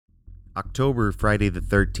Friday the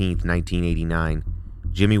 13th, 1989,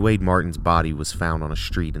 Jimmy Wade Martin's body was found on a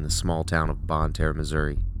street in the small town of Bonne Terre,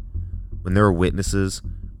 Missouri. When there are witnesses,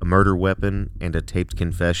 a murder weapon, and a taped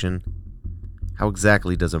confession, how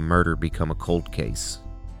exactly does a murder become a cold case?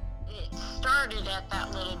 It started at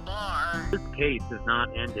that little bar. This case is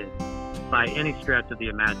not ended by any stretch of the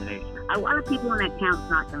imagination. A lot of people in that town's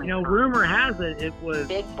not going to Rumor has it was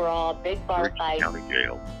big brawl, big bar fight. County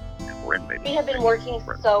Jail. We have been working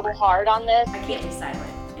so hard on this. I can't be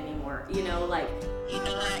silent anymore. You know that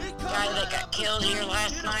guy that got killed here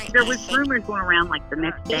last night? There was rumors going around like the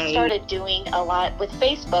next We day. started doing a lot with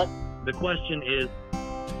Facebook. the question is,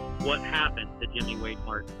 what happened to Jimmy Wade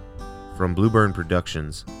Martin? From Blueburn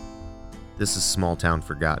Productions, this is Small Town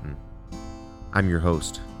Forgotten. I'm your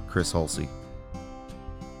host, Chris Hulsey.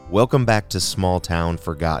 Welcome back to Small Town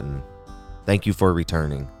Forgotten. Thank you for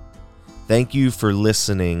returning. Thank you for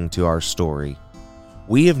listening to our story.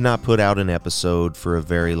 We have not put out an episode for a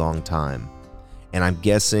very long time, and I'm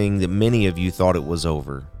guessing that many of you thought it was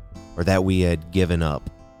over, or that we had given up.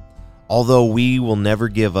 Although we will never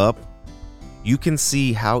give up, you can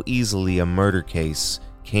see how easily a murder case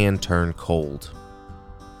can turn cold.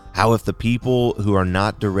 How if the people who are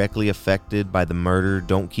not directly affected by the murder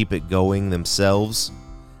don't keep it going themselves,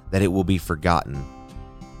 that it will be forgotten.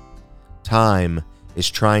 Time is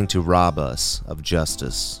trying to rob us of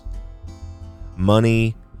justice.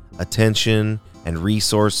 Money, attention, and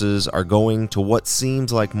resources are going to what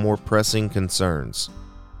seems like more pressing concerns.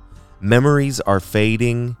 Memories are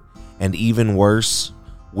fading, and even worse,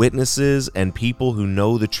 witnesses and people who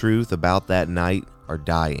know the truth about that night are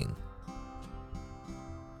dying.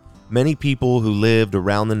 Many people who lived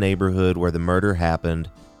around the neighborhood where the murder happened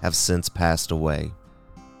have since passed away.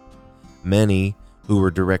 Many who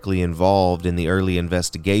were directly involved in the early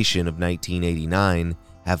investigation of 1989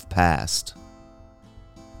 have passed.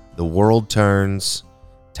 The world turns,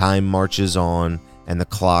 time marches on, and the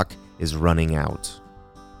clock is running out.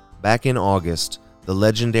 Back in August, the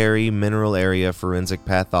legendary mineral area forensic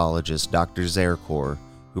pathologist Dr. Zarecor,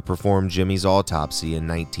 who performed Jimmy's autopsy in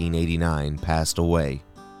 1989, passed away.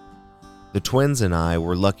 The twins and I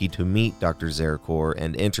were lucky to meet Dr. Zarecor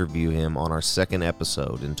and interview him on our second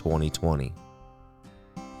episode in 2020.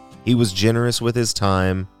 He was generous with his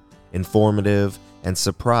time, informative, and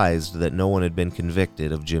surprised that no one had been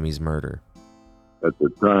convicted of Jimmy's murder. At the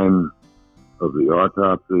time of the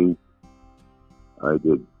autopsy, I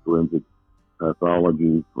did forensic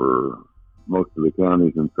pathology for most of the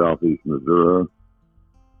counties in southeast Missouri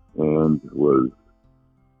and was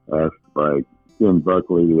asked by Ken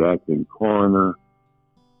Buckley, the acting coroner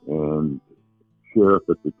and sheriff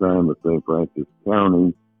at the time of St. Francis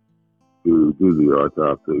County, to do the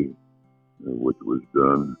autopsy, which was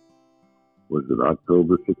done, was it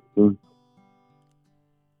October 16th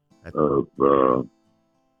of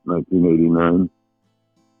 1989?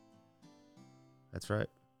 That's right.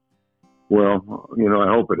 Well, I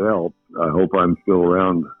hope it helps. I hope I'm still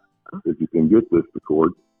around if you can get this to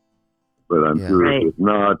court. But I'm sure if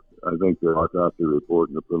not, I think the autopsy report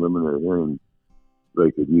and the preliminary hearing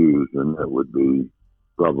they could use, and that would be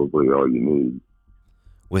probably all you need.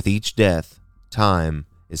 With each death, time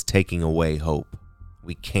is taking away hope.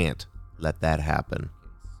 We can't let that happen.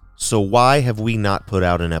 So why have we not put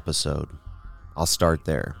out an episode? I'll start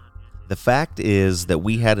there. The fact is that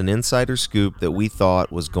we had an insider scoop that we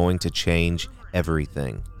thought was going to change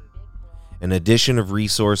everything. An addition of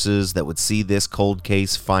resources that would see this cold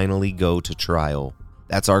case finally go to trial.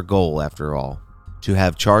 That's our goal, after all. To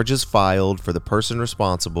have charges filed for the person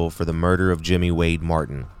responsible for the murder of Jimmy Wade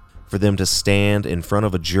Martin. For them to stand in front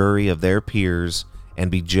of a jury of their peers and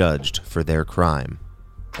be judged for their crime.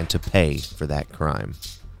 And to pay for that crime.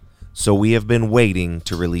 So we have been waiting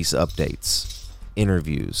to release updates,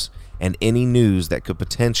 interviews, and any news that could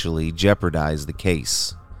potentially jeopardize the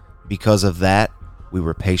case. Because of that, we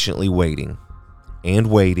were patiently waiting, and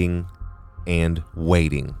waiting, and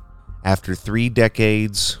waiting. After 3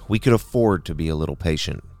 decades, we could afford to be a little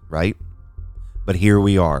patient, right? But here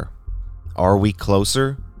we are. Are we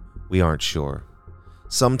closer? We aren't sure.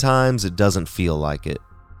 Sometimes it doesn't feel like it.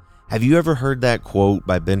 Have you ever heard that quote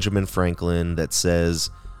by Benjamin Franklin that says,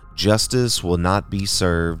 "Justice will not be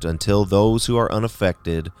served until those who are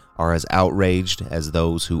unaffected are as outraged as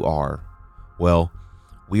those who are"? Well,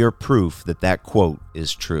 we are proof that that quote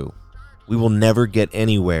is true. We will never get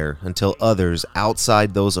anywhere until others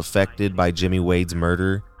outside those affected by Jimmy Wade's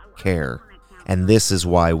murder care. And this is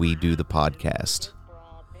why we do the podcast.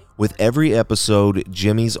 With every episode,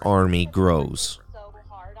 Jimmy's army grows.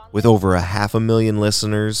 With over 500,000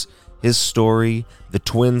 listeners, His story, the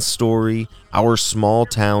twins' story, our small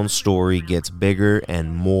town story gets bigger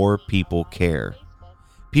and more people care.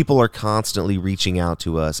 People are constantly reaching out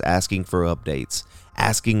to us, asking for updates,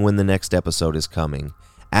 asking when the next episode is coming,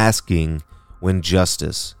 asking when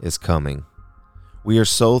justice is coming. We are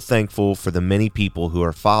so thankful for the many people who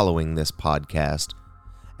are following this podcast,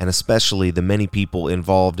 and especially the many people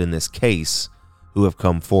involved in this case who have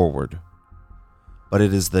come forward. But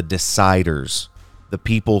it is the deciders, the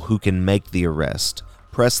people who can make the arrest,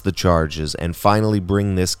 press the charges, and finally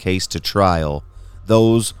bring this case to trial.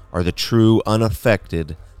 Those are the true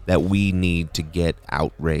unaffected that we need to get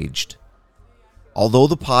outraged. Although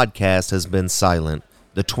the podcast has been silent,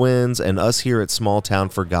 the twins and us here at Small Town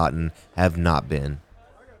Forgotten have not been.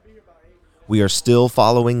 We are still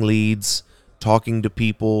following leads, talking to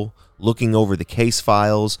people, looking over the case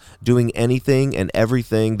files, doing anything and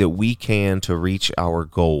everything that we can to reach our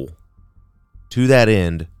goal. To that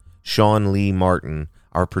end, Sean Lee Martin,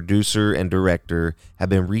 our producer and director, have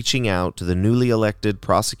been reaching out to the newly elected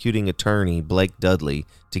prosecuting attorney Blake Dudley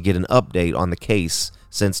to get an update on the case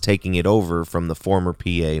since taking it over from the former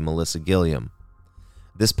PA Melissa Gilliam.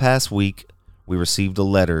 This past week, we received a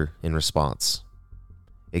letter in response.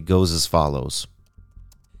 It goes as follows.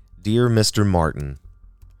 Dear Mr. Martin,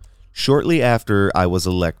 shortly after I was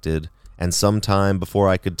elected and sometime before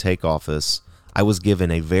I could take office, I was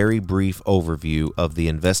given a very brief overview of the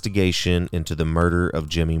investigation into the murder of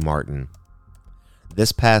Jimmy Martin.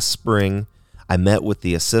 This past spring, I met with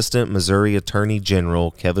the Assistant Missouri Attorney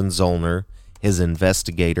General Kevin Zollner, his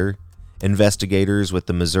investigators with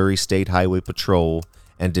the Missouri State Highway Patrol,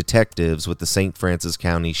 and detectives with the St. Francis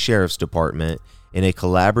County Sheriff's Department in a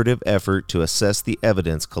collaborative effort to assess the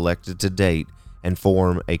evidence collected to date and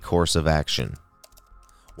form a course of action.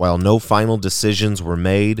 While no final decisions were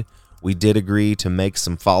made, we did agree to make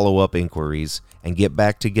some follow-up inquiries and get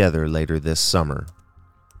back together later this summer.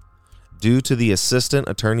 Due to the Assistant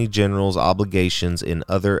Attorney General's obligations in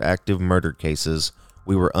other active murder cases,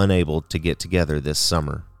 we were unable to get together this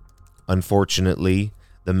summer. Unfortunately,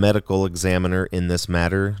 the medical examiner in this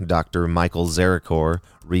matter, Dr. Michael Zarakor,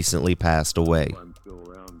 recently passed away.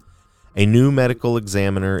 A new medical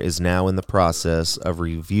examiner is now in the process of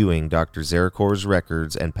reviewing Dr. Zarakor's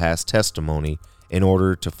records and past testimony in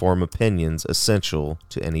order to form opinions essential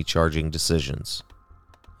to any charging decisions.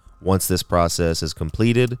 Once this process is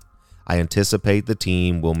completed, I anticipate the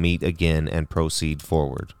team will meet again and proceed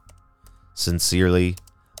forward. Sincerely,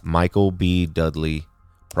 Michael B. Dudley,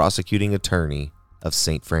 Prosecuting Attorney of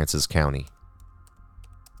St. Francis County.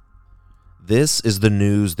 This is the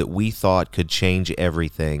news that we thought could change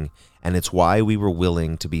everything, and it's why we were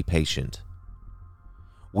willing to be patient.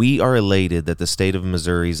 We are elated that the state of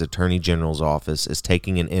Missouri's Attorney General's office is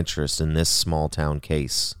taking an interest in this small town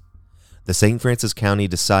case. The St. Francis County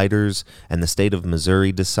deciders and the state of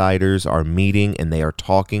Missouri deciders are meeting and they are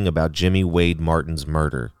talking about Jimmy Wade Martin's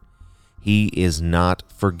murder. He is not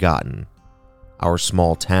forgotten. Our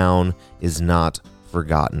small town is not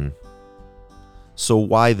forgotten. So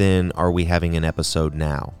why then are we having an episode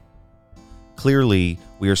now? Clearly,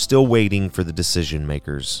 we are still waiting for the decision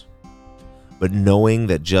makers. But knowing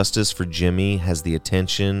that justice for Jimmy has the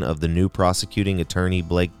attention of the new prosecuting attorney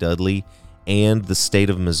Blake Dudley and the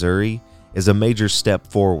state of Missouri is a major step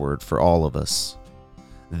forward for all of us.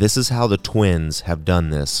 This is how the twins have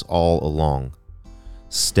done this all along.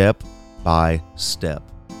 Step by step.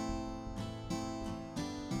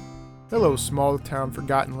 Hello, Small Town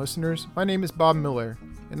Forgotten listeners. My name is Bob Miller,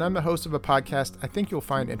 and I'm the host of a podcast I think you'll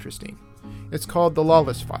find interesting. It's called The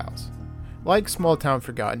Lawless Files. Like Small Town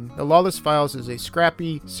Forgotten, The Lawless Files is a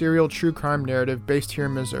scrappy, serial true crime narrative based here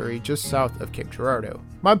in Missouri, just south of Cape Girardeau.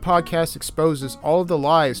 My podcast exposes all of the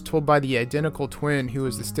lies told by the identical twin who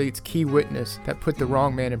was the state's key witness that put the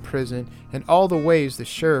wrong man in prison, and all the ways the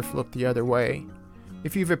sheriff looked the other way.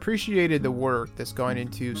 If you've appreciated the work that's gone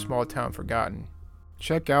into Small Town Forgotten,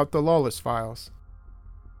 check out The Lawless Files.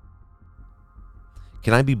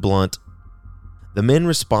 Can I be blunt? The men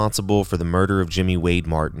responsible for the murder of Jimmy Wade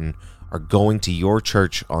Martin are going to your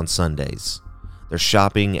church on Sundays. They're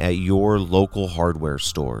shopping at your local hardware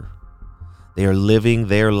store. They are living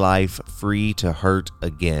their life free to hurt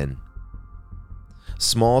again.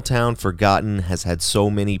 Small Town Forgotten has had so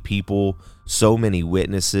many people, so many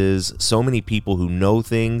witnesses, so many people who know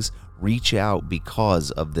things reach out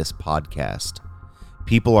because of this podcast.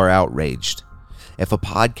 People are outraged. If a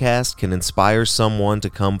podcast can inspire someone to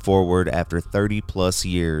come forward after 30 plus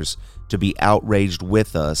years to be outraged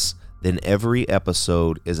with us, then every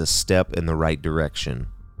episode is a step in the right direction.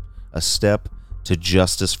 A step to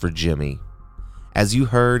justice for Jimmy. As you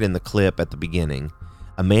heard in the clip at the beginning,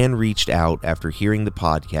 A man reached out after hearing the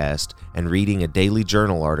podcast and reading a Daily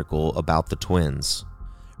Journal article about the twins.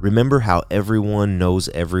 Remember how everyone knows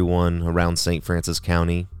everyone around St. Francis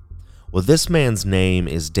County? Well, this man's name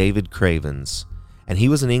is David Cravens, and he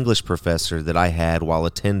was an English professor that I had while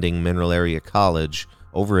attending Mineral Area College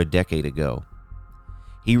over a decade ago.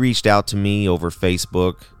 He reached out to me over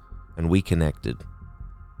Facebook, and we connected.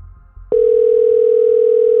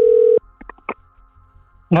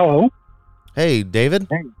 Hello. Hey, David.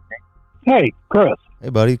 Hey, Chris. Hey,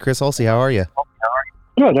 buddy. Chris Hulsey, how are you?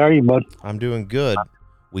 Good. How are you, bud? I'm doing good.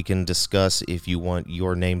 We can discuss if you want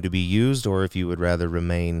your name to be used or if you would rather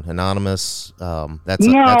remain anonymous. That's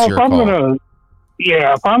your call.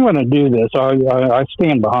 If I'm gonna do this, I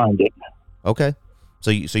stand behind it. Okay.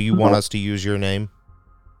 So you want us to use your name?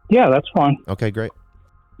 Yeah, that's fine. Okay, great.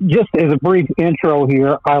 Just as a brief intro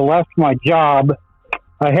here, I left my job.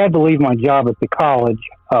 I had to leave my job at the college.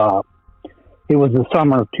 It was the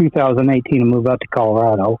summer of 2018 to move out to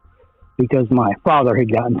Colorado because my father had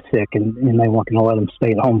gotten sick and they weren't going to let him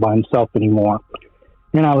stay at home by himself anymore.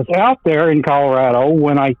 And I was out there in Colorado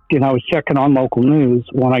when I was checking on local news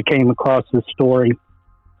when I came across this story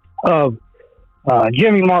of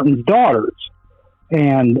Jimmy Martin's daughters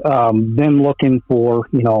and them looking for,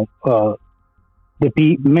 the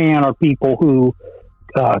man or people who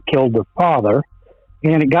killed their father.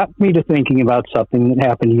 And it got me to thinking about something that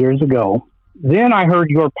happened years ago. Then I heard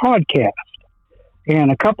your podcast,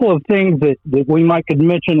 and a couple of things that we might could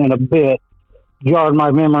mention in a bit jarred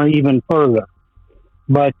my memory even further.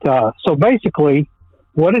 But so basically,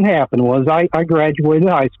 what had happened was I graduated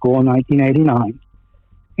high school in 1989,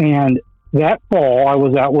 and that fall I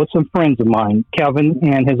was out with some friends of mine, Kevin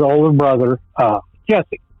and his older brother,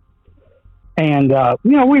 Jesse. And,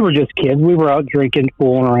 we were just kids. We were out drinking,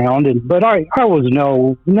 fooling around. But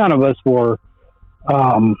none of us were,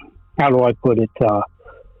 how do I put it,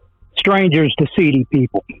 strangers to seedy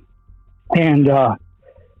people. And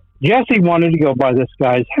Jesse wanted to go by this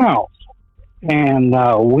guy's house. And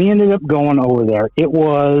we ended up going over there. It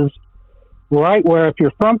was right where, if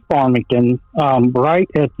you're from Farmington, right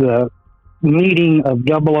at the meeting of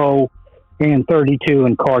 00 and 32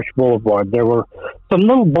 and Karsh Boulevard. There were some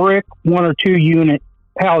little brick 1 or 2 unit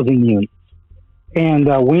housing units. And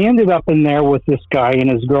we ended up in there with this guy and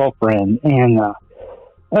his girlfriend. And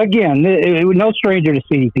again, it was no stranger to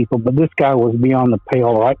seedy people, but this guy was beyond the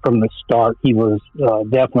pale right from the start. He was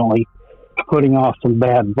definitely putting off some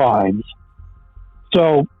bad vibes.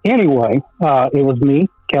 So anyway, it was me,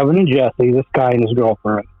 Kevin, and Jesse, this guy and his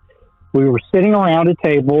girlfriend. We were sitting around a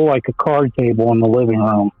table, like a card table in the living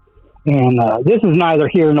room. And this is neither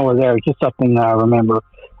here nor there. It's just something that I remember.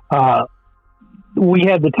 We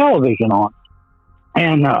had the television on,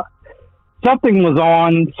 and something was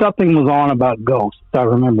on about ghosts. I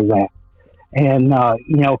remember that. And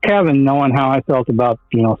Kevin, knowing how I felt about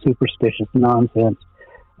superstitious nonsense,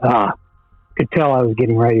 could tell I was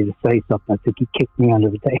getting ready to say something. I think he kicked me under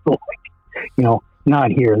the table,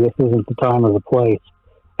 not here. This isn't the time or the place.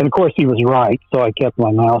 And of course, he was right. So I kept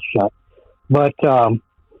my mouth shut. But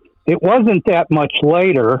it wasn't that much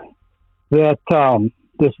later that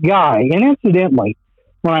this guy, and incidentally,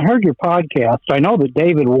 when I heard your podcast, I know that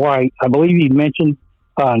David White, I believe he mentioned,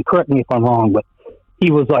 and correct me if I'm wrong, but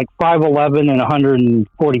he was like 5'11" and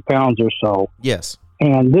 140 pounds or so. Yes.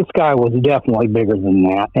 And this guy was definitely bigger than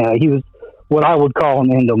that. He was what I would call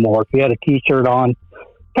an endomorph. He had a T-shirt on,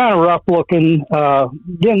 kind of rough looking,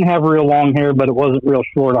 didn't have real long hair, but it wasn't real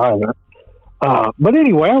short either. But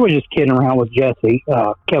anyway, I was just kidding around with Jesse,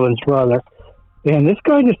 Kevin's brother, and this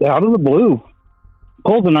guy just out of the blue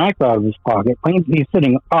pulls a knife out of his pocket. He's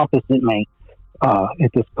sitting opposite me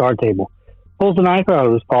at this card table. Pulls a knife out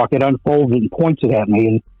of his pocket, unfolds it, and points it at me,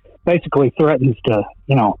 and basically threatens to,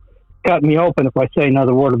 cut me open if I say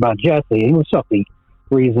another word about Jesse. It was something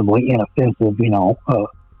reasonably inoffensive,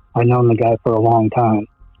 I've known the guy for a long time.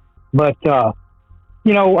 But,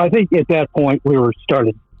 I think at that point we were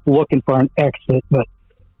started looking for an exit, but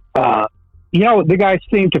the guy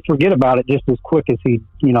seemed to forget about it just as quick as he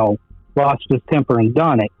lost his temper and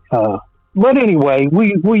done it. But anyway,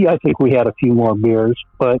 I think we had a few more beers,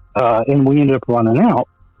 but and we ended up running out,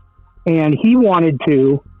 and he wanted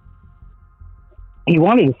to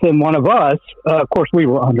send one of us, of course we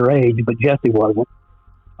were underage, but Jesse wasn't,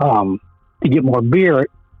 to get more beer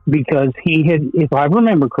because he had, if I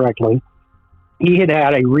remember correctly, he had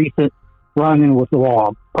a recent run-in with the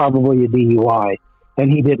law, probably a DUI,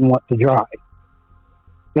 and he didn't want to drive.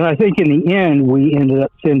 And I think in the end, we ended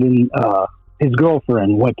up sending his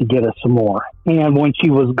girlfriend went to get us some more. And when she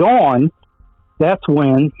was gone, that's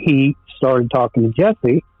when he started talking to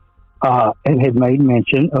Jesse and had made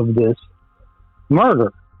mention of this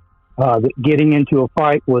murder. That getting into a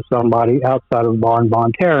fight with somebody outside of the bar in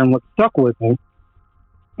Bonne Terre, and what stuck with me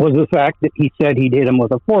was the fact that he said he'd hit him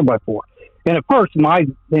with a 4x4. And at first, in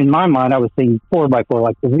my mind, I was thinking 4x4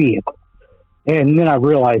 like the vehicle. And then I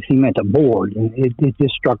realized he meant a board. And it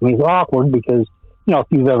just struck me as awkward because, if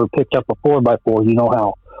you've ever picked up a 4x4, you know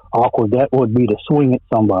how awkward that would be to swing at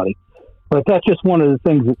somebody. But that's just one of the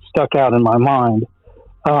things that stuck out in my mind.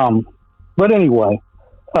 But anyway,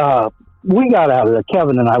 we got out of there.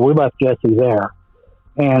 Kevin and I, we left Jesse there.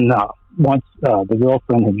 And once the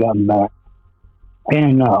girlfriend had gotten back.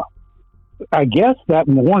 And I guess that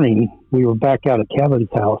morning we were back out at Kevin's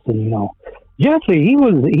house, and Jesse, he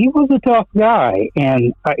was a tough guy,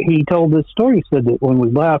 and he told this story. He said that when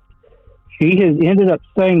we left, she had ended up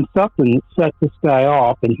saying something that set this guy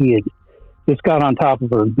off, and he had just got on top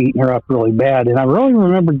of her and beaten her up really bad. And I really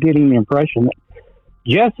remember getting the impression that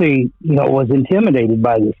Jesse, was intimidated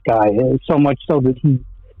by this guy, so much so that he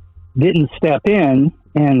didn't step in.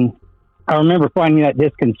 And I remember finding that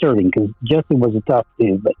disconcerting because Jesse was a tough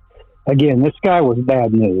dude, but again, this guy was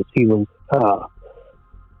bad news. He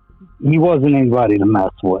wasn't anybody to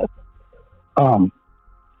mess with. And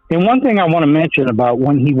one thing I want to mention about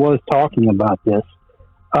when he was talking about this,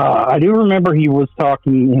 I do remember he was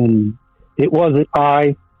talking in, it wasn't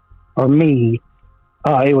I or me.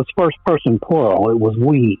 It was first person plural. It was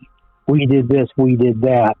we. We did this, we did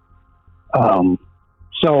that.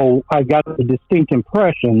 So I got the distinct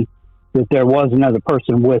impression that there was another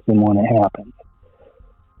person with him when it happened.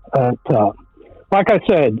 Like I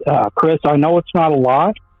said, Chris, I know it's not a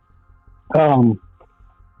lot,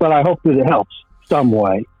 but I hope that it helps some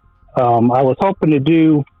way. I was hoping to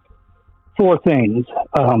do 4 things.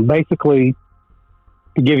 Basically,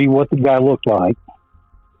 to give you what the guy looked like,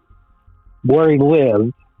 where he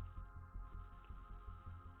lived,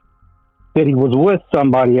 that he was with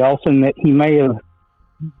somebody else, and that he may have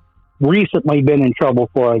recently been in trouble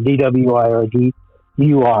for a DWI or a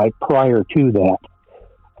DUI prior to that.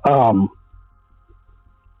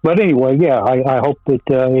 But anyway, yeah, I hope that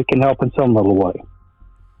it can help in some little way.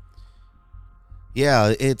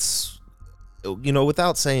 Yeah, it's,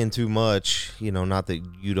 without saying too much, not that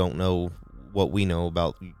you don't know what we know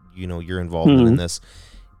about, your involvement in this.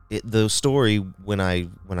 The story, when I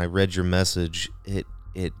read your message, it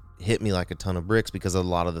hit me like a ton of bricks because a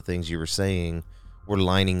lot of the things you were saying were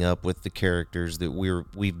lining up with the characters that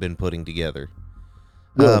we've been putting together.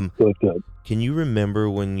 Good. Can you remember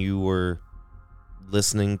when you were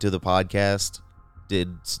listening to the podcast?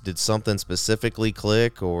 Did something specifically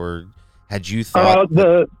click, or had you thought?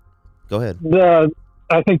 Go ahead.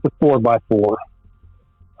 I think the 4x4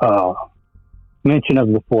 mention of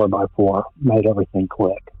the 4x4 made everything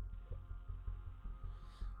click.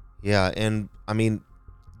 Yeah, and I mean,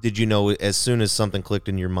 did you know as soon as something clicked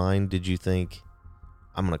in your mind? Did you think,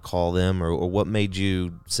 I'm going to call them, or what made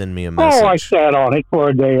you send me a message? Oh, I sat on it for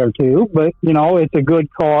a day or two, but, it's a good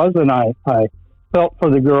cause, and I felt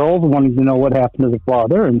for the girls, wanting to know what happened to the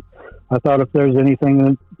father, and I thought if there's anything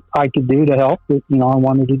that I could do to help, that, I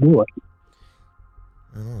wanted to do it.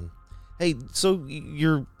 Hey, so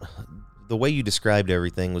the way you described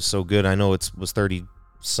everything was so good. I know it was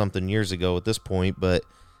 30-something years ago at this point, but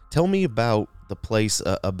tell me about the place,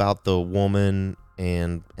 about the woman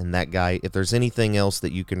and that guy, if there's anything else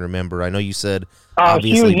that you can remember. I know you said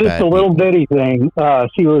obviously she was just a little bitty thing.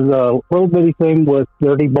 She was a little bitty thing with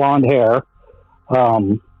dirty blonde hair.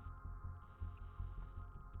 And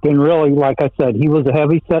really, like I said, he was a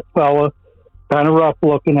heavy set fella, kind of rough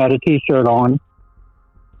looking, had a t-shirt on,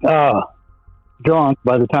 drunk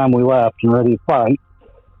by the time we left and ready to fight.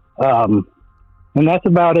 And that's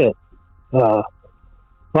about it.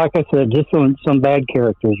 Like I said, just some bad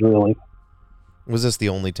characters, really. Was this the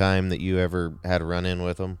only time that you ever had a run-in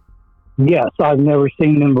with them? Yes, I've never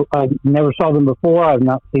seen them. I never saw them before. I've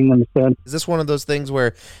not seen them since. Is this one of those things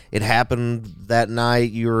where it happened that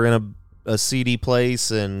night, you were in a seedy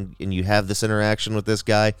place and you have this interaction with this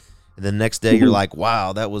guy, and the next day you're like,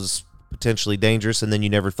 wow, that was potentially dangerous, and then you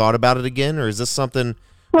never thought about it again? Or is this something...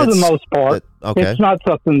 For the most part. Okay. It's not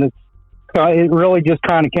something that's... It really just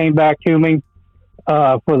kind of came back to me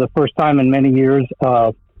for the first time in many years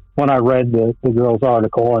when I read the girl's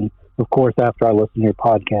article, and of course after I listened to your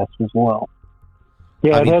podcast as well.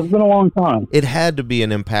 Yeah, it has been a long time. It had to be an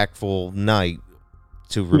impactful night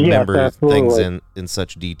to remember things in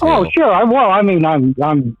such detail. Oh, sure. I'm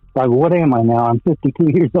like, what am I now? I'm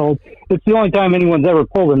 52 years old. It's the only time anyone's ever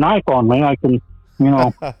pulled a knife on me. I can,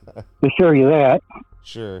 assure you that.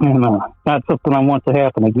 Sure. And not something I want to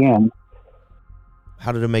happen again.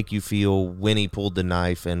 How did it make you feel when he pulled the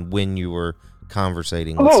knife and when you were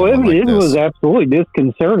conversating with Oh, someone like it this? was absolutely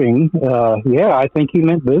disconcerting. Yeah, I think he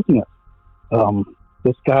meant business.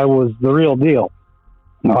 This guy was the real deal.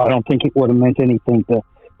 No, I don't think it would have meant anything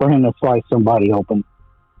for him to slice somebody open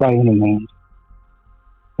by any means.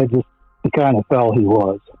 It's just the kind of fellow he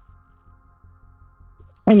was.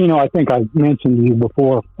 And, I think I mentioned to you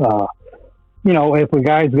before, if a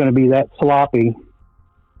guy's going to be that sloppy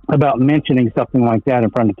about mentioning something like that in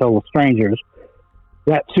front of total strangers,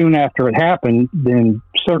 that soon after it happened, then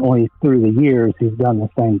certainly through the years, he's done the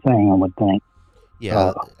same thing, I would think.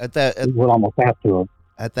 Yeah, he would almost have to have.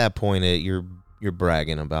 At that point, you're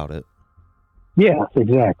bragging about it. Yes,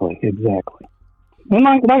 exactly. And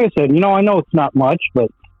like I said, I know it's not much, but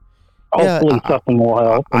hopefully something will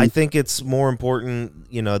help. I think it's more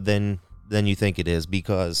important, than you think it is,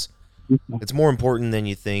 because it's more important than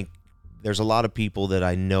you think. There's a lot of people that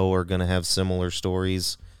I know are going to have similar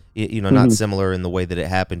stories, not similar in the way that it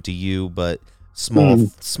happened to you, but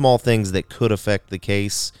small things that could affect the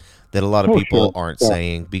case that a lot of people aren't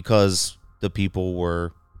saying because the people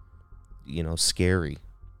were, scary,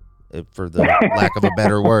 for the lack of a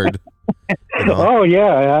better word. Oh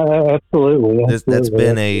yeah, absolutely. That's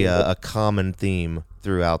been a common theme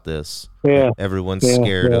throughout this. Yeah, everyone's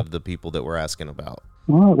scared of the people that we're asking about.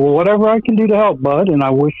 All right, well, whatever I can do to help, bud, and I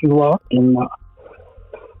wish you luck, and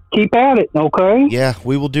keep at it, okay? Yeah,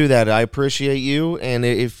 we will do that. I appreciate you, and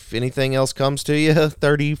if anything else comes to you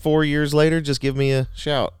 34 years later, just give me a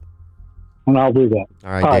shout. And I'll do that.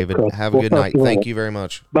 All right, David. Chris. Have a good night. Thank you very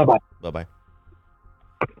much. Bye-bye. Bye-bye.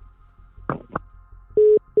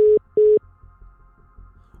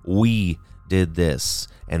 We did this,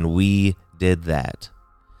 and we did that.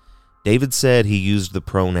 David said he used the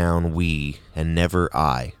pronoun we and never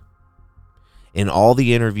I. In all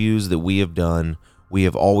the interviews that we have done, we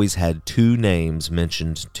have always had two names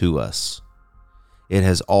mentioned to us. It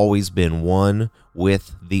has always been one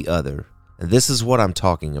with the other, and this is what I'm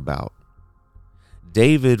talking about.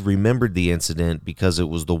 David remembered the incident because it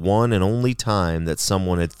was the one and only time that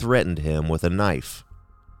someone had threatened him with a knife.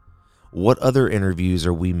 What other interviews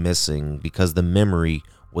are we missing because the memory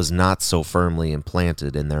was not so firmly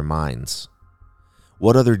implanted in their minds?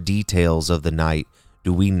 What other details of the night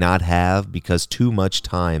do we not have because too much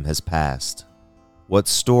time has passed? What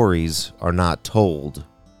stories are not told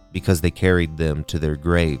because they carried them to their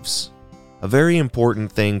graves? A very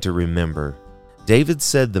important thing to remember. David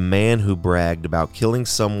said the man who bragged about killing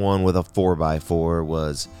someone with a 4x4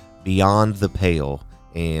 was beyond the pale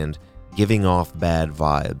and giving off bad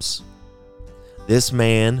vibes. This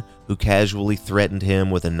man who casually threatened him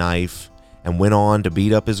with a knife and went on to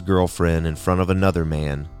beat up his girlfriend in front of another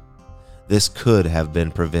man, this could have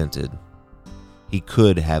been prevented. He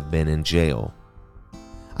could have been in jail.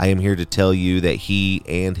 I am here to tell you that he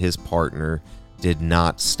and his partner did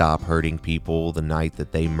not stop hurting people the night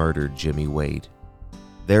that they murdered Jimmy Wade.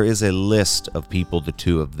 There is a list of people the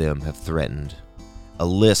two of them have threatened, a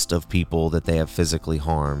list of people that they have physically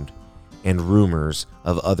harmed, and rumors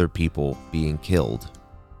of other people being killed.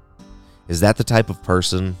 Is that the type of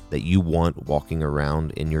person that you want walking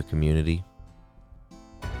around in your community?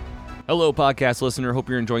 Hello, podcast listener. Hope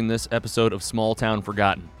you're enjoying this episode of Small Town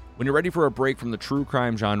Forgotten. When you're ready for a break from the true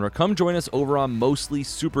crime genre, come join us over on Mostly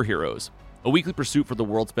Superheroes, a weekly pursuit for the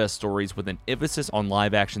world's best stories with an emphasis on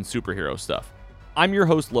live-action superhero stuff. I'm your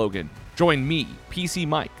host, Logan. Join me, PC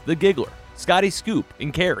Mike, The Giggler, Scotty Scoop,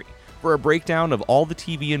 and Carrie for a breakdown of all the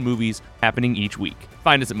TV and movies happening each week.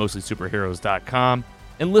 Find us at mostlysuperheroes.com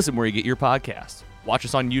and listen where you get your podcasts. Watch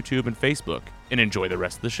us on YouTube and Facebook, and enjoy the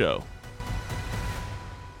rest of the show.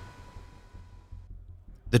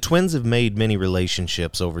 The twins have made many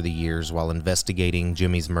relationships over the years while investigating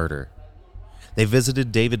Jimmy's murder. They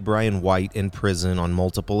visited David Brian White in prison on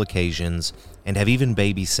multiple occasions and have even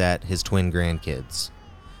babysat his twin grandkids.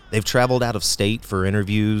 They've traveled out of state for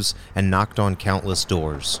interviews and knocked on countless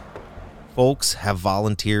doors. Folks have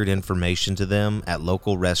volunteered information to them at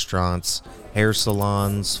local restaurants, hair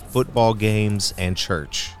salons, football games, and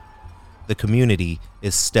church. The community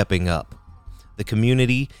is stepping up. The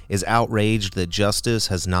community is outraged that justice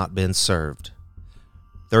has not been served.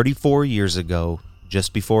 34 years ago,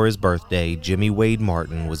 just before his birthday, Jimmy Wade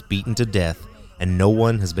Martin was beaten to death, and no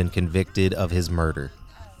one has been convicted of his murder.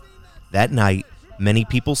 That night, many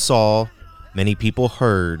people saw, many people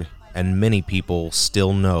heard, and many people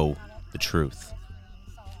still know the truth.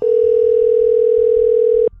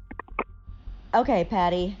 Okay,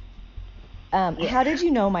 Patty. How did you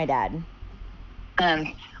know my dad?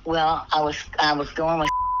 Well, I was going with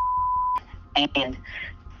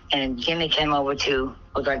and Jimmy came over to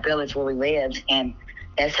our village where we lived, and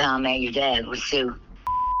that's how I met your dad, was Sue.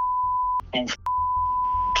 And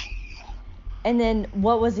And then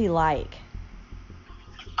what was he like?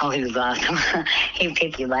 Oh, he was awesome. He'd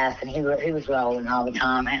keep you laughing. He was rolling all the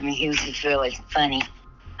time. I mean, he was just really funny.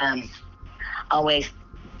 Always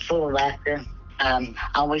full of laughter.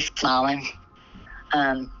 Always smiling.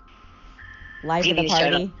 Life of the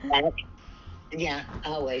party. Yeah,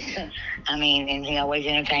 always. I mean, and he always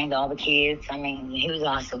entertained all the kids. I mean, he was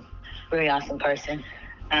awesome. Really awesome person.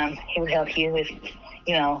 He would help you if,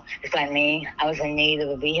 just like me, I was in need of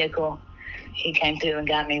a vehicle. He came through and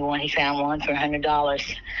got me one. He found one for $100. Well,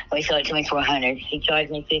 he sold it to me for $100. He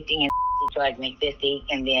charged me $50, and he charged me $50,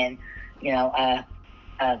 and then,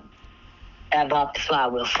 I bought the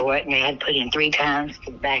flywheel for it, and I had to put in 3 times.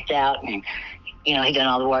 It backed out, and he done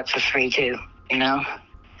all the work for free too. Wow.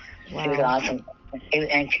 He was awesome.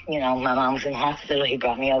 And my mom was in the hospital. He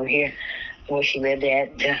brought me over here where she lived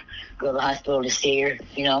at to go to the hospital to see her.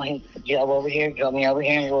 He drove me over here in a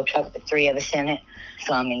little truck with 3 of us in it.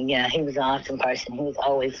 So, I mean, yeah, he was an awesome person. He was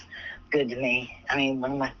always good to me. I mean,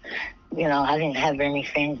 I didn't have very many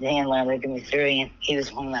friends then when I lived in Missouri, and he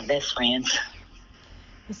was one of my best friends.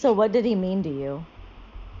 So what did he mean to you?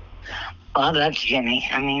 Well, I loved Jimmy.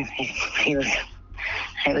 I mean, he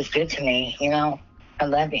was good to me, I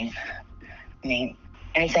loved him. I mean,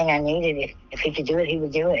 anything I needed, if he could do it, he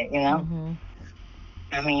would do it, Mm-hmm.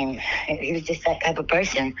 I mean, he was just that type of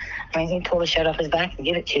person. I mean, he'd pull the shirt off his back and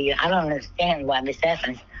give it to you. I don't understand why this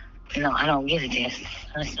happens. I don't give it this.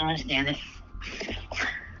 I just don't understand it.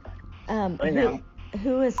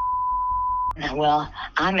 Who is... Well,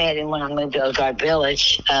 I met him when I moved to Ozark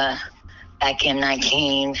Village back in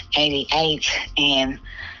 1988, and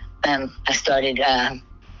I started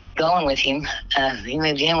going with him. He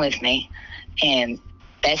moved in with me, and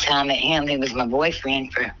that's how I met him. He was my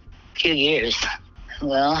boyfriend for a few years.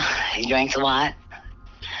 Well, he drank a lot.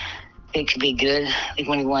 It could be good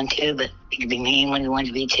when he wanted to, but it could be mean when he wanted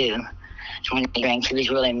to be too. And when he drank, he was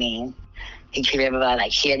really mean. He treated everybody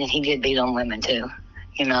like shit, and he did beat on women too.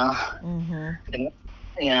 Mm-hmm.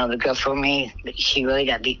 The girl for me, she really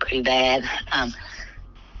got beat pretty bad. I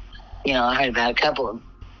heard about a couple of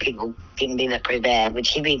people getting beat up pretty bad, but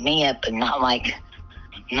she beat me up, but not like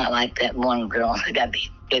that one girl that got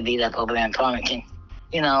beat up over there in Farmington.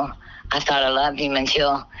 I thought I loved him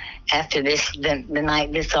until after the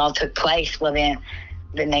night this all took place. Well, then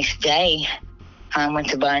the next day I went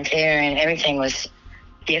to Bonne Terre and everything was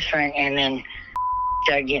different, and then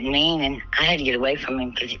started getting mean, and I had to get away from him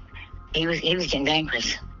because he was getting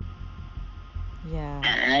dangerous. Yeah.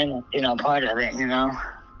 And I didn't want to do no part of it,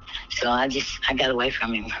 So I got away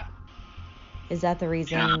from him. Is that the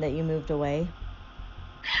reason that you moved away?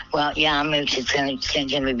 Well, yeah, I moved to St.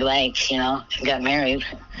 Jimmy Blake's, and got married.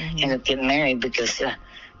 Mm-hmm. Ended up getting married because,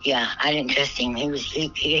 I didn't trust him.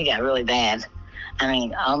 He got really bad. I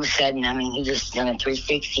mean, all of a sudden, he just done a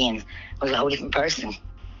 360 and was a whole different person.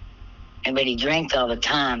 But he drank all the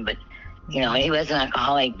time, but, he was an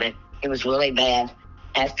alcoholic, but it was really bad.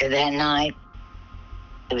 After that night,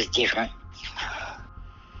 it was different.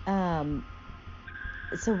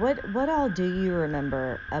 So what all do you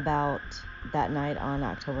remember about that night on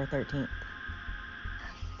October 13th?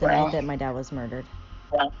 The night that my dad was murdered.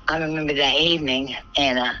 Well, I remember that evening,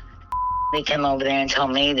 and they came over there and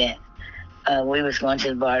told me that we was going to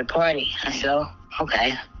the bar to party. I said, oh,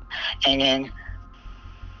 okay. And then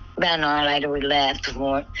about an hour later, we left,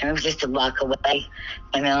 and it was just a block away.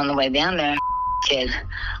 And then on the way down there, said,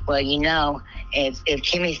 well, if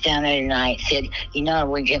Jimmy's down there tonight, said,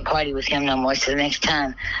 we can't party with him no more, so the next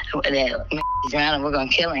time that he's around, we're going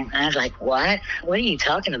to kill him. And I was like, what? What are you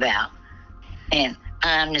talking about? And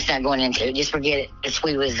I'm just not going into it. Just forget it. It's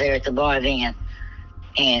we was there at the bar then.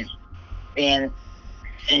 And then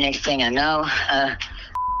the next thing I know,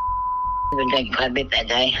 we've been drinking quite a bit that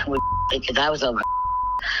day because I was over.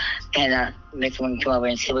 And next one came over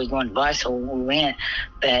and said we was going to the bar, so we went.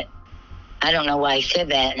 But I don't know why he said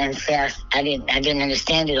that, and I didn't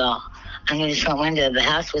understand it all. I knew the front window of the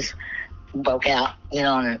house was broke out,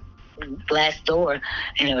 on the glass door,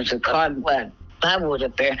 and there was a plywood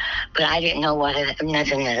up there, but I didn't know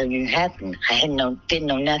nothing that had happened. I didn't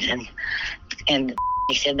know nothing, and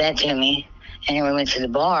he said that to me, and then we went to the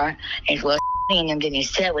bar, and and them didn't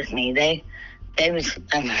sit with me. They was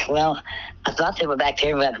I thought they were back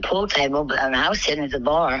there at the pool table, but I was sitting at the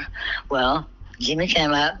bar. Well, Jimmy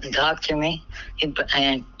came up and talked to me. He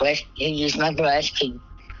used my brush. He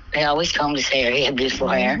always combed his hair. He had beautiful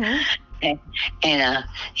hair. And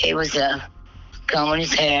he was combing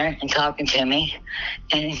his hair and talking to me.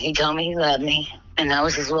 And he told me he loved me. And I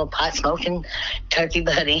was his little pot-smoking turkey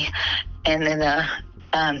buddy. And then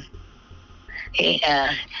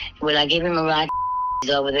would I give him a ride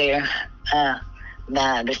over there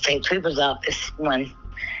the state trooper's office when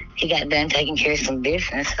he got done taking care of some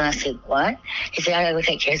business. And I said, what? He said, I gotta go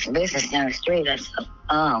take care of some business down the street. I said,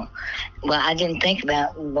 oh. Well, I didn't think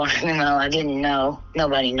about, I didn't know.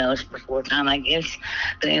 Nobody knows before time, I guess.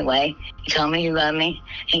 But anyway, he told me he loved me.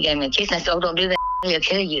 He gave me a kiss. And I said, oh, don't do that. He'll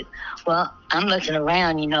kill you. Well, I'm looking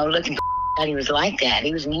around, looking that he was like that.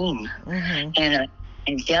 He was mean and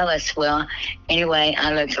jealous. Well, anyway,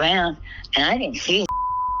 I looked around and I didn't see.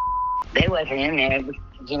 They wasn't in there.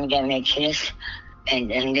 Jimmy gave me a kiss.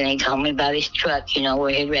 And then he told me about his truck,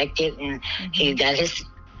 where he wrecked it, and he got his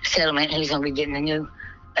settlement. He's going to be getting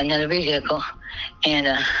another vehicle. And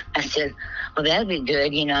I said, well, that'd be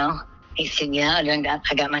good, He said, yeah,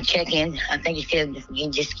 I got my check in. I think he said he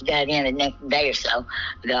just got in the next day or so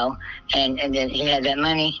ago. And then he had that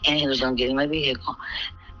money, and he was going to get him a vehicle.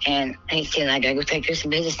 And he said, I got to go take care of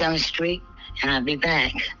some business down the street, and I'll be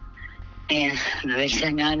back. And the next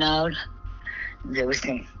thing I know,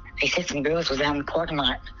 they said some girls was out in the parking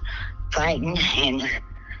lot fighting, and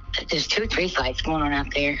there's 2 or 3 fights going on out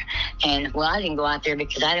there. And, well, I didn't go out there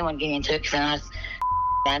because I didn't want to get into it because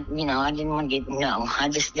I didn't want to I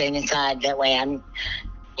just stayed inside. That way I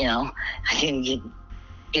didn't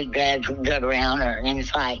get dragged, drug around or in a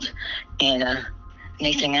fight. And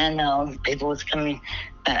next thing I know, people was coming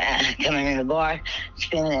in the bar,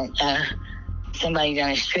 screaming at somebody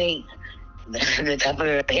down the street. The top of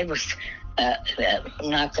her head was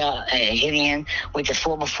knocked out, hit in with a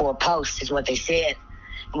 4x4 post, is what they said.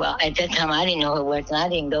 Well, at that time, I didn't know who it was, and I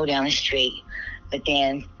didn't go down the street. But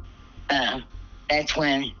then that's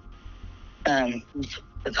when the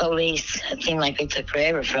police, it seemed like it took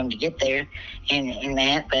forever for them to get there and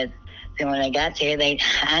that. But then when they got there,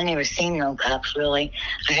 I never seen no cops, really.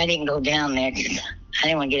 I didn't go down there because I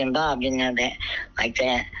didn't want to get involved in none of that like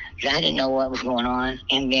that. Because I didn't know what was going on.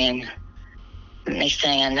 And then the next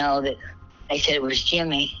thing I know, that they said it was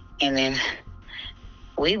Jimmy. And then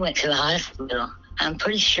we went to the hospital. I'm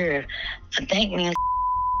pretty sure, I think me and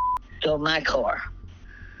drove my car,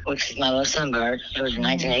 which is my little Sunbird. It was a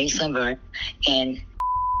 1980 Sunbird. And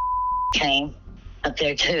came up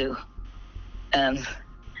there too. And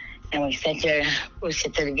we sat there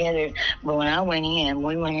together. But when I went in,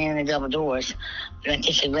 we went in the double doors. But I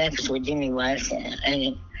think she left us where Jimmy was. And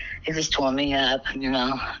it just tore me up,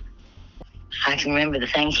 I can remember the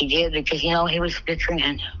things he did because, he was a good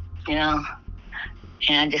friend,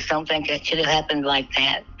 And I just don't think that should have happened like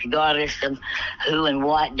that, regardless of who and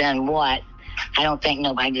what done what. I don't think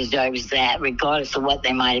nobody deserves that, regardless of what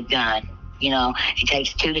they might have done. It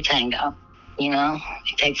takes 2 to tango.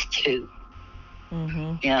 It takes 2.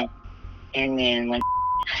 And then when,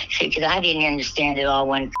 because I didn't understand it all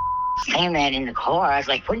when saying that in the car. I was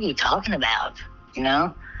like, what are you talking about?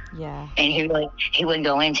 Yeah. And he wouldn't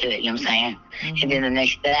go into it, you know what I'm saying? And then the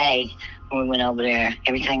next day, when we went over there,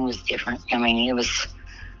 everything was different. I mean, it was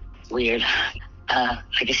weird.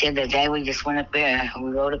 Like I said, the day we just went up there,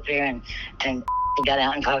 we rode up there and got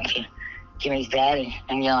out and talked to Jimmy's daddy.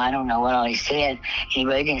 And, I don't know what all he said. He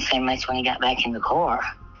really didn't say much when he got back in the car.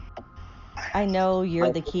 I know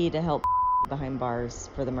you're the key to help behind bars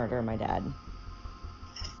for the murder of my dad.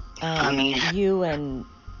 You and,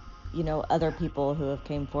 other people who have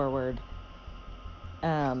came forward.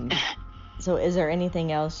 So is there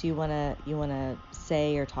anything else you wanna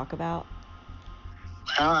say or talk about?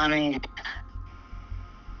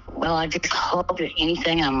 Well, I just hope that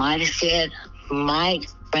anything I might have said might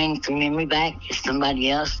bring some memory back to somebody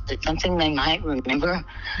else, that something they might remember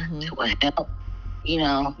that will help,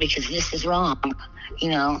 because this is wrong.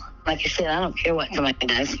 Like I said, I don't care what somebody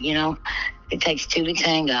does, it takes 2 to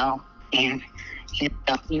tango, and, you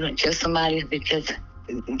don't kill somebody because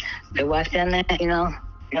their wife done that, you know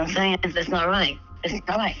what I'm saying? That's not right. That's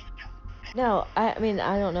not right. No, I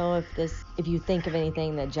don't know if you think of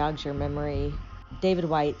anything that jogs your memory. David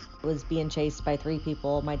White was being chased by 3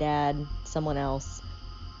 people, my dad, someone else.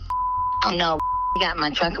 Oh, no, he got in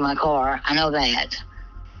my trunk of my car. I know that.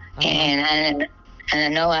 And I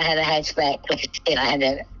know I had a hatchback. Like I said, I had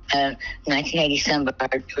a 1980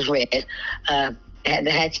 Sunbird. It was red. It had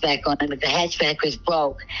the hatchback on it, but the hatchback was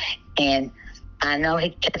broke. And I know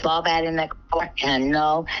he kept all that in that car. And I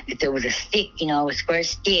know that there was a stick, a square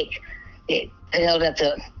stick that held up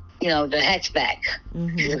the hatchback.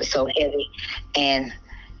 Because it was so heavy. And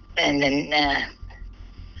then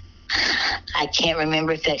I can't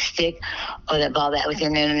remember if that stick or that ball that was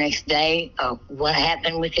in there the next day or what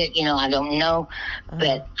happened with it. I don't know.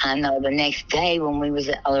 But I know the next day when we was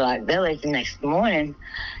at Olark Village, the next morning,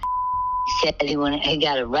 he said he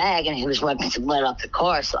got a rag and he was wiping some blood off the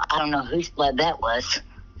car. So I don't know whose blood that was.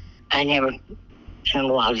 I never, in my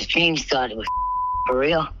wildest dreams, thought it was for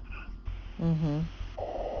real.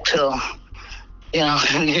 So,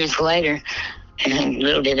 years later, and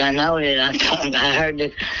little did I know that I heard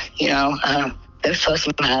that, they're supposed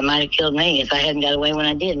to might have killed me if I hadn't got away when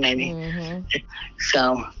I did, maybe.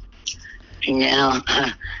 So now,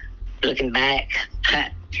 looking back,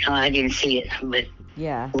 I didn't see it, but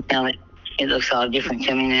it looks all different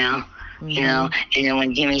to me now. And then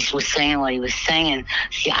when Jimmy was saying what he was saying,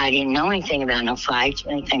 see, I didn't know anything about no fights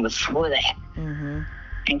or anything before that.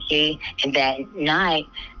 And see, and that night,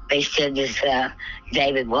 they said this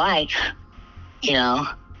David White,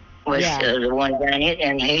 was the one done it,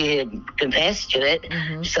 and he had confessed to it.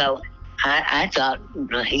 So I thought,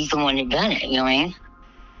 well, he's the one that done it, you know what I mean?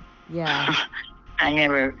 Yeah. I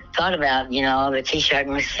never thought about, the T-shirt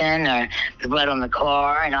missing or the blood on the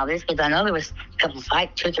car and all this, because I know there was a couple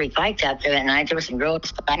fights, 2 or 3 fights out there that night. There were some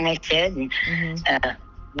girls fighting, they said. And,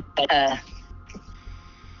 but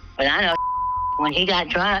I know when he got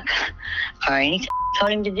drunk or anything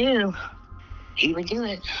told him to do, he would do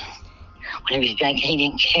it. When he was drinking, he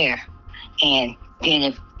didn't care. And then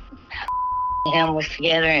if him was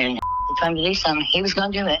together and told him to do something, he was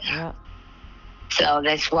going to do it. Yeah. So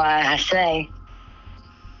that's why I say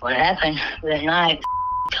what happened that night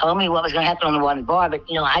told me what was going to happen on the water bar, but,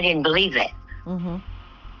 I didn't believe that.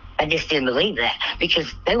 I just didn't believe that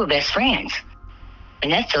because they were best friends.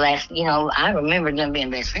 And that's the last, I remember them being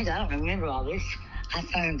best friends. I don't remember all this. I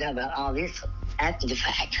found out about all this after the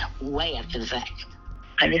fact, way after the fact.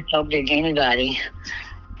 I just hope that anybody,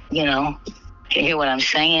 can hear what I'm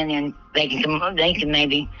saying and they can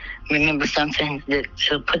maybe remember something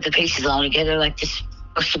to put the pieces all together like this is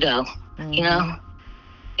supposed to go,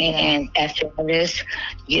 And after all this,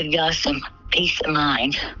 give y'all some peace of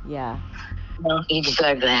mind. Yeah. You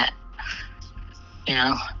deserve that.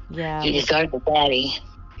 Yeah. You deserve a daddy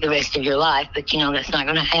the rest of your life, but that's not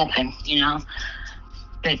going to happen.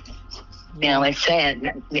 But it's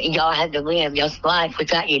sad. Y'all had to live your life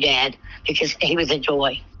without your dad because he was a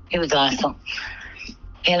joy. He was awesome.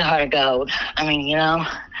 He had a heart of gold. I mean,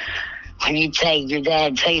 when you'd say your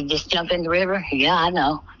dad tell you just jump in the river, yeah, I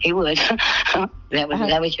know he would.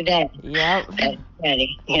 that was your dad. Yep. That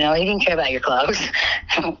daddy. He didn't care about your clothes.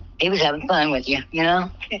 He was having fun with you,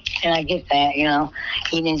 And I get that,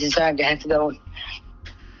 He didn't deserve to have to go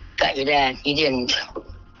without your dad. You didn't.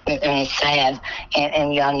 And it's sad.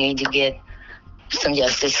 And y'all need to get some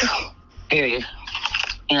justice, period.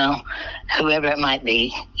 Whoever it might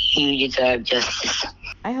be, you deserve justice.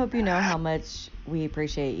 I hope you know how much we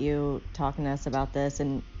appreciate you talking to us about this.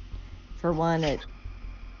 And for one, it's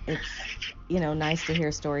nice to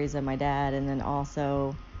hear stories of my dad. And then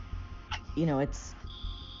also, it's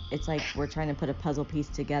like we're trying to put a puzzle piece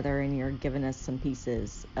together and you're giving us some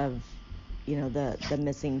pieces of, the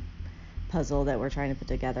missing puzzle that we're trying to put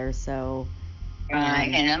together. So right,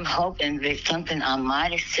 and I'm hoping that something I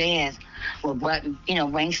might have said will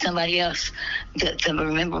bring somebody else to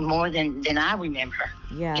remember more than I remember.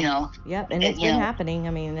 Yeah. Yep, and it's been happening.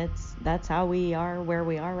 I mean, that's how we are where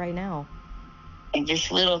we are right now. And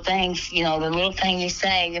just little things, the little thing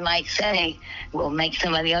you might say will make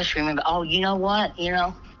somebody else remember, oh, you know what,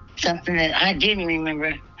 something that I didn't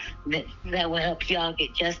remember that will help y'all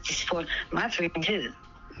get justice for my friend too.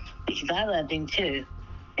 Because I loved him too.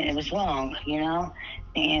 And it was wrong,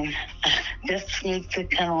 and this needs to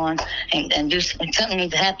come on and do something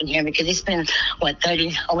needs to happen here because it's been,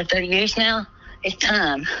 over 30 years now? It's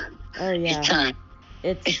time. Oh, yeah. It's time.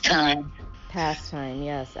 It's time. Past time,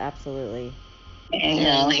 yes, absolutely.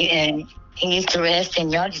 And, and he needs to rest,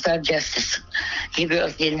 and y'all deserve justice. You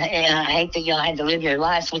girls didn't, and I hate that y'all had to live your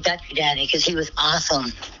lives without your daddy because he was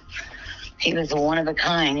awesome. He was one of a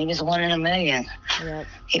kind. He was one in a million. Yep.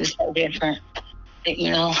 He was so different.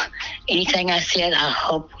 Anything I said, I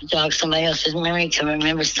hope will jog somebody else's memory to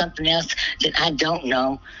remember something else that I don't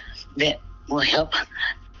know that will help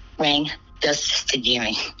bring justice to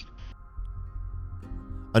Jimmy.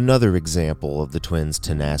 Another example of the twins'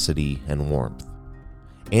 tenacity and warmth.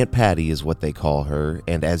 Aunt Patty is what they call her,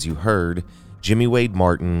 and as you heard, Jimmy Wade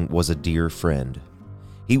Martin was a dear friend.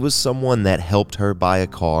 He was someone that helped her buy a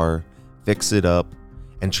car, fix it up,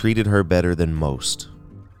 and treated her better than most.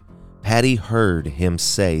 Patty heard him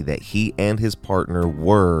say that he and his partner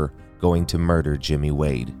were going to murder Jimmy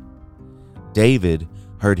Wade. David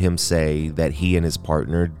heard him say that he and his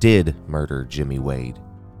partner did murder Jimmy Wade.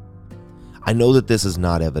 I know that this is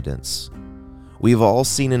not evidence. We've all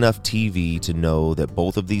seen enough TV to know that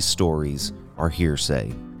both of these stories are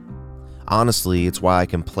hearsay. Honestly, it's why I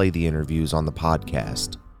can play the interviews on the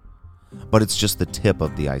podcast. But it's just the tip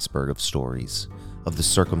of the iceberg of stories, of the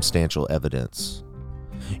circumstantial evidence.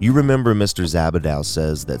 You remember Mr. Zabadow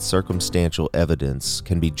says that circumstantial evidence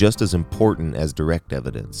can be just as important as direct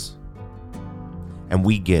evidence. And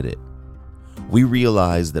we get it. We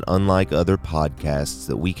realize that unlike other podcasts,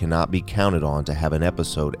 that we cannot be counted on to have an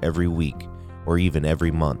episode every week or even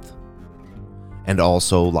every month. And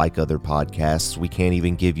also, like other podcasts, we can't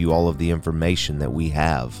even give you all of the information that we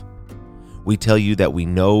have. We tell you that we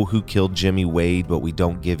know who killed Jimmy Wade, but we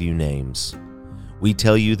don't give you names. We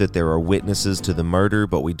tell you that there are witnesses to the murder,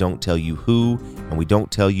 but we don't tell you who, and we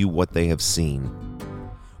don't tell you what they have seen.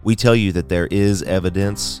 We tell you that there is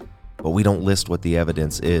evidence, but we don't list what the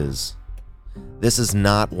evidence is. This is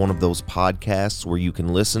not one of those podcasts where you can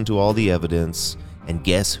listen to all the evidence and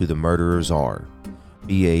guess who the murderers are.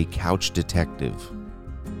 Be a couch detective.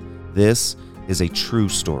 This is a true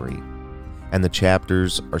story, and the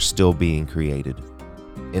chapters are still being created.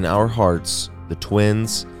 In our hearts, the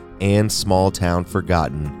twins and Small Town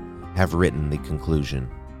Forgotten have written the conclusion.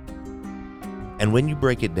 And when you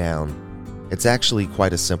break it down, it's actually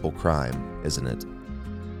quite a simple crime, isn't it?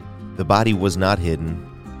 The body was not hidden.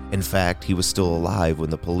 In fact, he was still alive when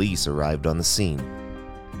the police arrived on the scene.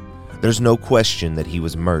 There's no question that he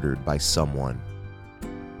was murdered by someone.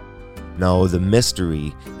 No, the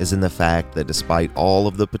mystery is in the fact that despite all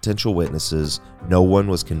of the potential witnesses, no one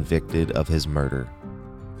was convicted of his murder.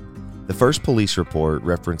 The first police report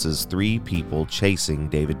references 3 people chasing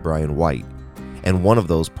David Brian White, and one of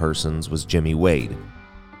those persons was Jimmy Wade.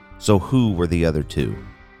 So who were the other 2?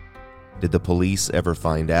 Did the police ever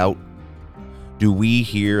find out? Do we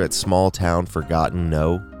here at Small Town Forgotten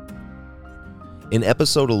know? In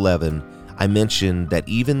episode 11, I mentioned that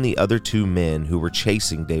even the other 2 men who were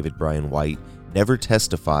chasing David Brian White never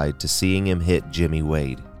testified to seeing him hit Jimmy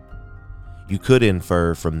Wade. You could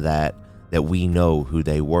infer from that we know who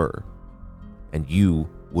they were, and you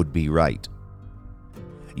would be right.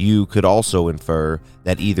 You could also infer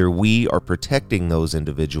that either we are protecting those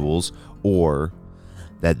individuals or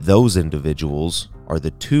that those individuals are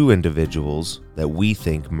the 2 individuals that we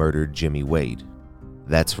think murdered Jimmy Wade.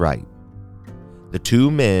 That's right. The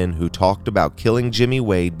 2 men who talked about killing Jimmy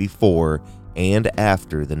Wade before and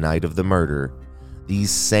after the night of the murder,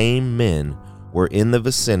 these same men were in the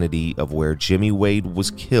vicinity of where Jimmy Wade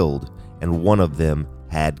was killed, and one of them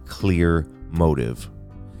had clear motive.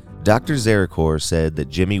 Dr. Zarakor said that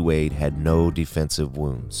Jimmy Wade had no defensive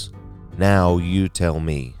wounds. Now you tell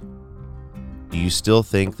me. Do you still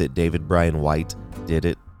think that David Brian White did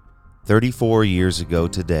it? 34 years ago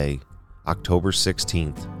today, October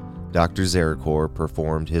 16th, Dr. Zarakor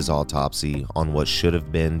performed his autopsy on what should have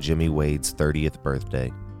been Jimmy Wade's 30th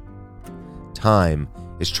birthday. Time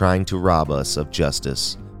is trying to rob us of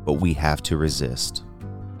justice, but we have to resist.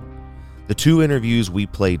 The 2 interviews we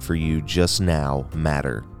played for you just now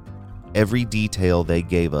matter. Every detail they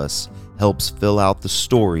gave us helps fill out the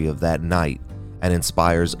story of that night and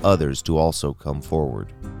inspires others to also come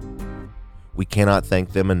forward. We cannot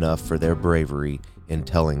thank them enough for their bravery in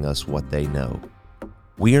telling us what they know.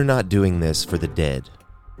 We are not doing this for the dead.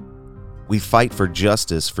 We fight for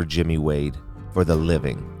justice for Jimmy Wade, for the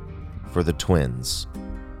living, for the twins.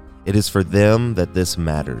 It is for them that this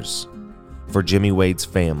matters, for Jimmy Wade's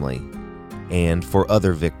family, and for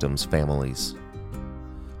other victims' families.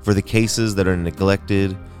 For the cases that are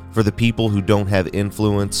neglected, for the people who don't have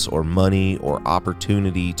influence or money or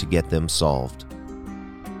opportunity to get them solved.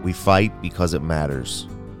 We fight because it matters.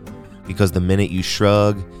 Because the minute you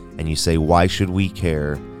shrug and you say, "Why should we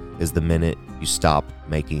care?" is the minute you stop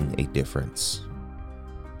making a difference.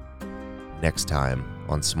 Next time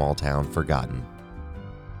on Small Town Forgotten.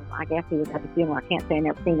 I guess he was at the funeral. I can't say I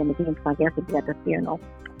never seen him again because I guess he was at the funeral.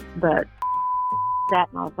 But sat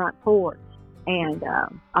on the front porch, and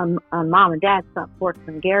on Mom and Dad's front porch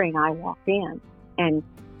when Gary and I walked in, and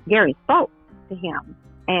Gary spoke to him,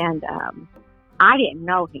 and I didn't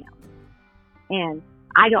know him, and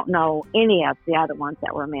I don't know any of the other ones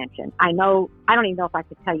that were mentioned. I don't even know if I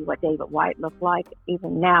could tell you what David White looked like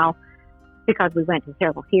even now, because we went to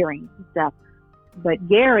several hearings and stuff. But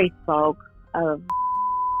Gary spoke of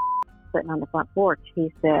sitting on the front porch.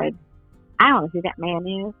 He said, "I don't know who that man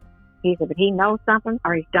is." He said, "But he knows something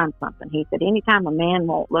or he's done something." He said, "Anytime a man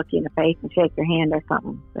won't look you in the face and shake your hand, there's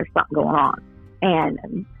something going on."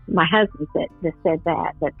 And my husband said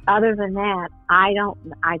that. But other than that,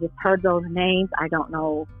 I just heard those names. I don't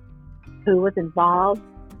know who was involved,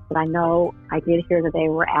 but I know I did hear that they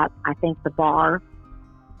were at, I think, the bar.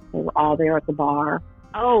 They were all there at the bar.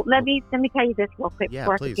 Oh, let me tell you this real quick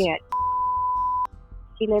before I forget.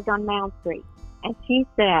 She lived on Mound Street, and she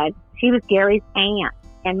said she was Gary's aunt.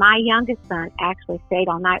 And my youngest son actually stayed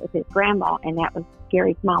all night with his grandma, and that was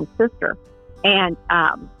Gary's mom's sister. And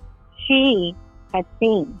she had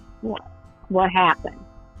seen what happened.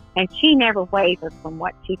 And she never wavered from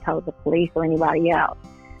what she told the police or anybody else.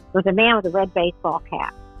 There was a man with a red baseball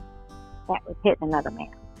cap that was hitting another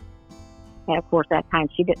man. And of course, that time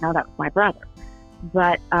she didn't know that was my brother.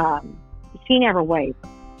 But she never wavered.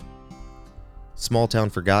 Small Town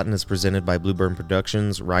Forgotten is presented by Blueburn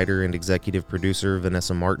Productions, writer and executive producer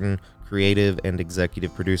Vanessa Martin, creative and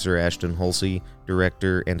executive producer Ashton Holsey,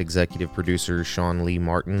 director and executive producer Sean Lee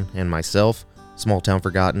Martin, and myself. Small Town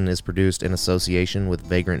Forgotten is produced in association with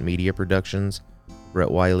Vagrant Media Productions, Brett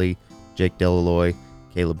Wiley, Jake Delalloy,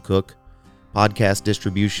 Caleb Cook. Podcast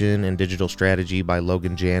distribution and digital strategy by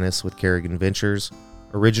Logan Janis with Kerrigan Ventures.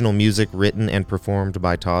 Original music written and performed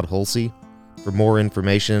by Todd Holsey. For more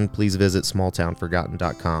information, please visit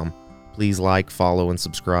smalltownforgotten.com. Please like, follow, and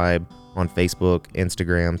subscribe on Facebook,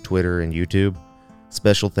 Instagram, Twitter, and YouTube.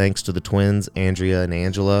 Special thanks to the twins, Andrea and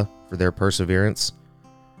Angela, for their perseverance.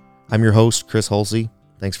 I'm your host, Chris Holsey.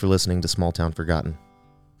 Thanks for listening to Small Town Forgotten.